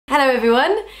Hello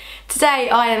everyone. Today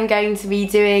I am going to be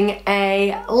doing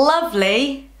a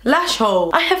lovely Lush haul.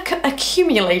 I have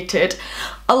accumulated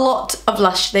a lot of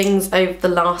Lush things over the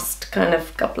last kind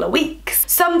of couple of weeks.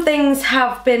 Some things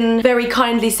have been very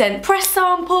kindly sent press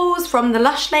samples from the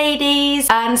Lush ladies,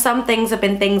 and some things have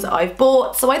been things that I've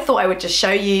bought, so I thought I would just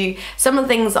show you some of the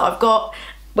things that I've got,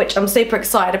 which I'm super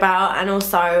excited about and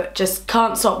also just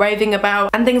can't stop raving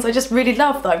about, and things I just really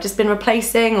love that I've just been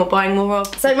replacing or buying more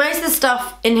of. So most of the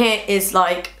stuff in here is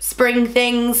like spring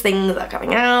things that are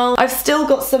coming out. I've still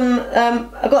got some,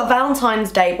 I've got a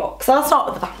Valentine's Day box. So I'll start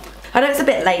with the Valentine's. I know it's a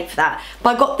bit late for that,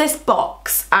 but I got this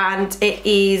box and it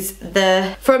is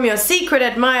the From Your Secret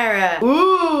Admirer.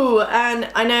 Ooh, and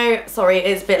I know, sorry, it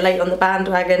is a bit late on the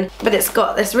bandwagon, but it's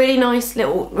got this really nice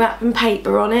little wrapping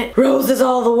paper on it. Roses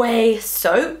All the Way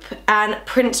soap and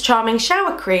Prince Charming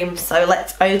shower cream. So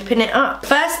let's open it up.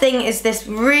 First thing is this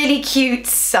really cute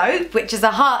soap, which is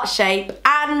a heart shape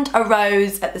and a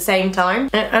rose at the same time.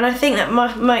 And I think that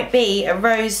might be a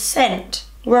rose scent.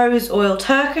 Rose oil,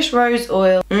 Turkish rose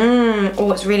oil.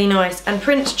 Oh, it's really nice. And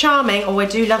Prince Charming, oh, I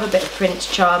do love a bit of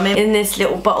Prince Charming in this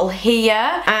little bottle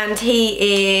here. And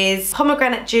he is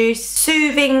pomegranate juice,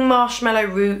 soothing marshmallow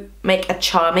root, make a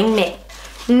charming mix.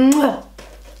 Nope,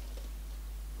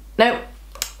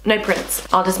 no Prince.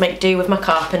 I'll just make do with my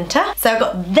carpenter. So I've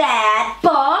got that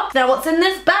box. Now what's in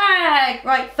this bag?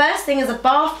 Right, first thing is a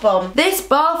bath bomb. This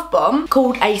bath bomb,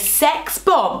 called a sex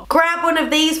bomb. Grab one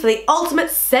of these for the ultimate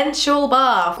sensual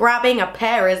bath. Grabbing a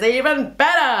pair is even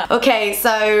better. Okay,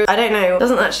 so I don't know. It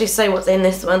doesn't actually say what's in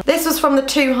this one. This was from the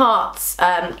Two Hearts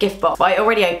gift box. I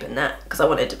already opened that because I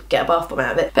wanted to get a bath bomb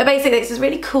out of it. But basically this is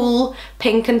really cool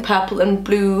pink and purple and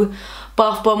blue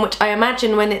bath bomb, which I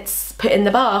imagine when it's put in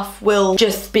the bath will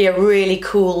just be a really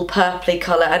cool purpley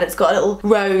colour, and it's got a little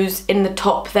rose in the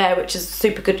top there, which is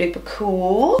super good, duper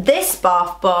cool. This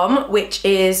bath bomb, which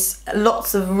is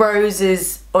lots of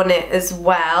roses on it as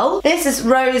well. This is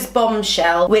Rose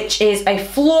Bombshell, which is a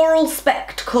floral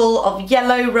spectacle of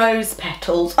yellow rose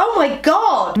petals. Oh my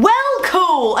god! Well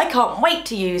cool! I can't wait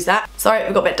to use that. Sorry,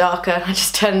 it got a bit darker. I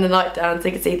just turned the light down so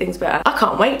you can see things better. I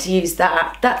can't wait to use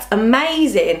that. That's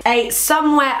amazing. A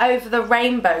Somewhere Over the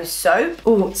Rainbow soap.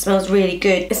 Oh, it smells really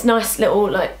good. It's nice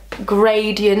little like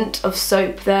gradient of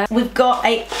soap there. We've got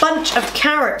a bunch of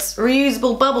carrots,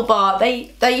 reusable bubble bar.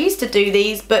 They used to do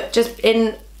these, but just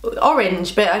in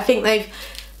orange, but I think they've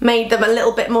made them a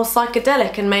little bit more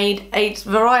psychedelic and made a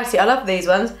variety. I love these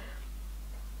ones.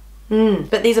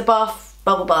 But these are bath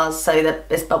bubble bars, so that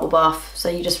it's bubble bath, so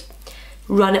you just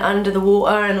run it under the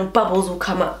water and the bubbles will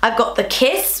come up. I've got the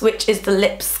Kiss, which is the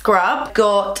lip scrub.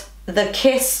 Got the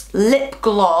Kiss lip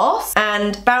gloss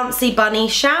and Bouncy Bunny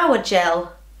shower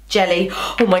jelly.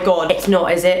 Oh my god, it's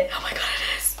not, is it? Oh my god,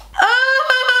 it is.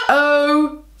 Ah!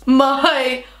 Oh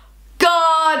my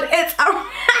god, it's a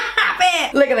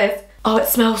rabbit! Look at this. Oh, it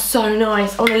smells so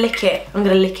nice. I want to lick it. I'm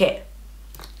gonna lick it.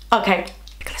 Okay,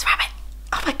 look at this rabbit.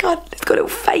 Oh my god, it's got a little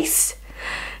face.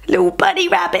 Little bunny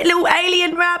rabbit, little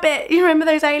alien rabbit. You remember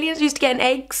those aliens who used to get in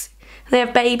eggs? They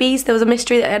have babies. There was a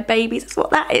mystery that had babies. That's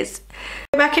what that is.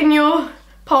 Go back in your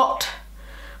pot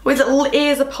with little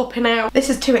ears are popping out. This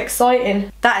is too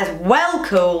exciting. That is well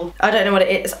cool. I don't know what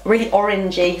it is. It's really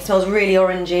orangey. It smells really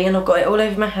orangey, and I've got it all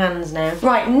over my hands now.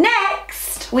 Right,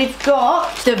 next we've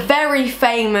got the very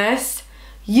famous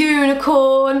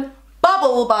unicorn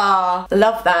bubble bar.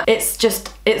 Love that.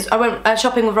 I went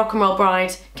shopping with Rock and Roll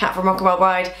Bride, Kat from Rock and Roll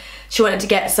Bride. She wanted to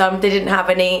get some, they didn't have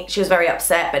any, she was very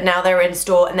upset, but now they're in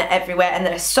store and they're everywhere and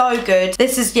they're so good.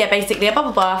 This is, yeah, basically a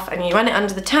bubble bath, and you run it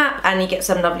under the tap and you get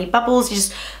some lovely bubbles. You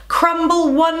just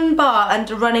crumble one bar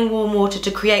under running warm water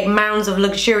to create mounds of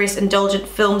luxurious, indulgent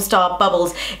film star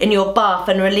bubbles in your bath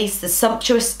and release the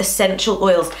sumptuous essential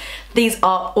oils. These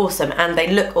are awesome and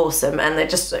they look awesome and they're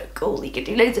just so cool. You can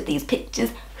do loads of these pictures.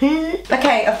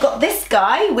 Okay, I've got this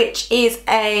guy, which is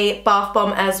a bath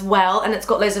bomb as well, and it's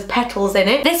got loads of petals in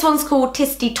it. This one's called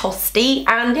Tisty Tosty,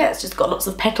 and yeah, it's just got lots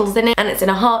of petals in it, and it's in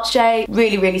a heart shape.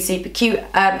 Really, really super cute.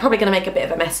 Probably gonna make a bit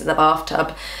of a mess in the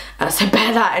bathtub, so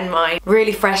bear that in mind.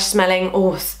 Really fresh smelling.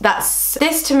 Oh,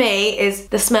 this to me is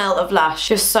the smell of Lush.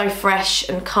 Just so fresh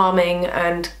and calming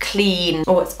and clean.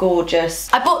 Oh, it's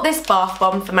gorgeous. I bought this bath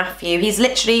bomb for Matthew. He's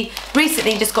literally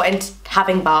recently just got into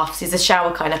having baths. He's a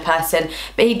shower kind of person,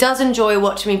 but he does enjoy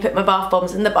watching me put my bath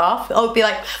bombs in the bath. I'll be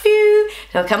like, Matthew,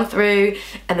 he'll come through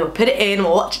and then we'll put it in and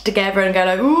we'll watch it together and go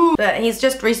like, ooh. But he's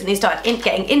just recently started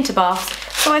getting into baths,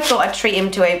 so I thought I'd treat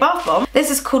him to a bath bomb. This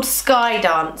is called Sky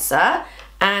Dancer,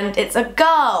 and it's a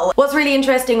girl. What's really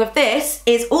interesting with this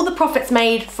is all the profits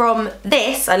made from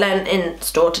this, I learned in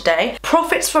store today,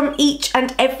 profits from each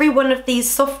and every one of these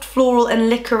soft floral and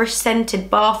licorice scented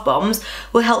bath bombs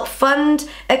will help fund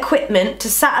equipment to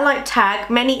satellite tag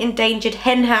many endangered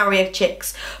hen harrier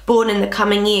chicks born in the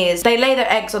coming years. They lay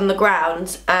their eggs on the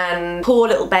ground and poor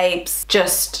little babes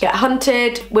just get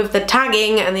hunted. With the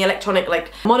tagging and the electronic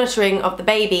like monitoring of the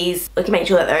babies, we can make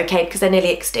sure that they're okay because they're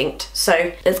nearly extinct.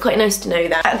 So it's quite nice to know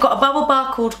that. I've got a bubble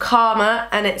bar called Karma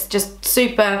and it's just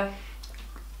super,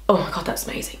 oh my god, that's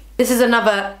amazing. This is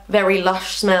another very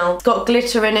Lush smell. It's got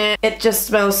glitter in it. It just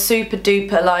smells super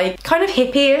duper like kind of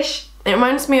hippie-ish. It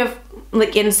reminds me of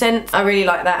like incense. I really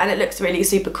like that and it looks really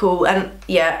super cool. And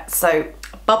yeah, so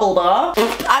bubble bar.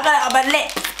 I got it on my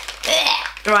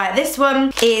lips. Right, this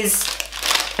one is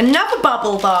another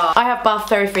bubble bar. I have baths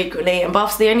very frequently and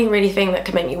baths are the only really thing that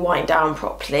can make me wind down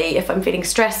properly. If I'm feeling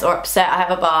stressed or upset, I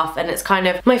have a bath and it's kind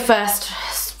of my first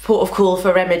port of call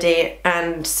for remedy,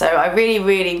 and so I really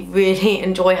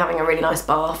enjoy having a really nice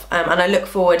bath, and I look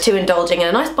forward to indulging in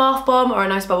a nice bath bomb or a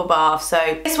nice bubble bath. So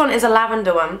this one is a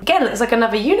lavender one. Again, it's like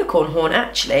another unicorn horn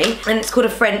actually, and it's called a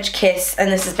French kiss,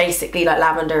 and this is basically like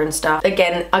lavender and stuff.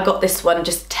 Again, I got this one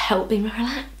just to help me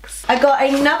relax. I got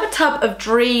another tub of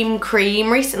Dream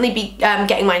Cream. Recently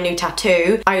getting my new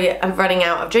tattoo, I am running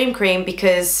out of Dream Cream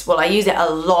because, well, I use it a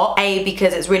lot. A,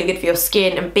 because it's really good for your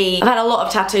skin, and B, I've had a lot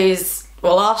of tattoos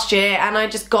last year and I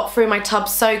just got through my tub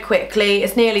so quickly.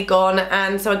 It's nearly gone,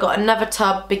 and so I got another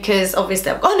tub because obviously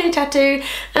I've got a new tattoo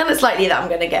and it's likely that I'm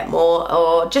gonna get more,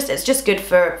 or just it's just good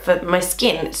for my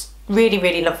skin. It's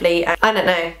really lovely. And I don't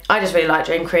know, I just really like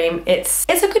Dream Cream. It's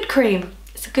a good cream.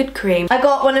 It's a good cream. I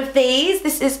got one of these.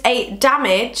 This is a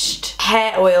Damaged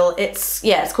hair oil. It's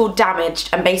called Damaged,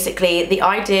 and basically the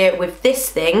idea with this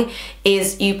thing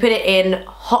is you put it in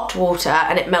hot water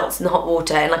and it melts in the hot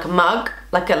water in like a mug,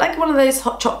 like one of those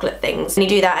hot chocolate things, and you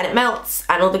do that and it melts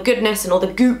and all the goodness and all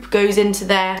the goop goes into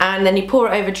there, and then you pour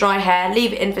it over dry hair,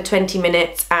 leave it in for 20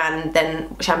 minutes and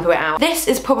then shampoo it out. This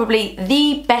is probably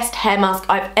the best hair mask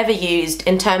I've ever used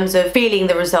in terms of feeling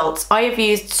the results. I have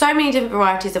used so many different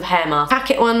varieties of hair masks,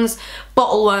 packet ones,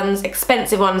 bottle ones,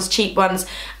 expensive ones, cheap ones,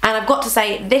 and I've got to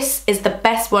say this is the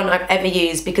best one I've ever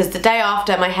used because the day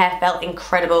after my hair felt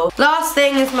incredible. Last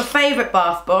thing is my favourite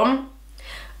bath bomb.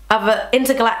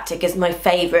 Intergalactic is my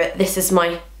favourite. This is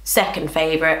my second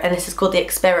favourite, and this is called the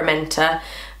Experimenter,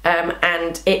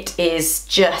 and it is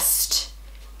just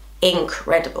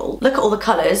incredible. Look at all the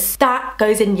colours. That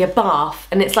goes in your bath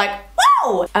and it's like,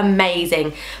 wow,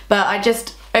 amazing. But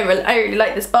I really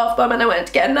like this bath bomb and I wanted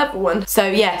to get another one. So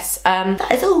yes,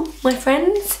 that is all, my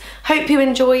friends. Hope you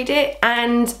enjoyed it,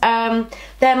 and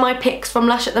they're my picks from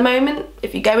Lush at the moment.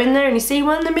 If you go in there and you see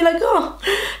one, then be like, oh,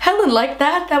 Helen liked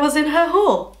that. That was in her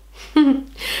haul.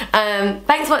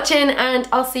 Thanks for watching, and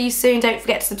I'll see you soon. Don't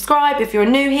forget to subscribe if you're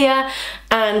new here,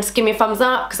 and give me a thumbs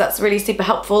up because that's really super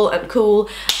helpful and cool.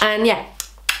 And yeah,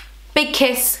 big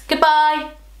kiss.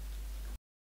 Goodbye.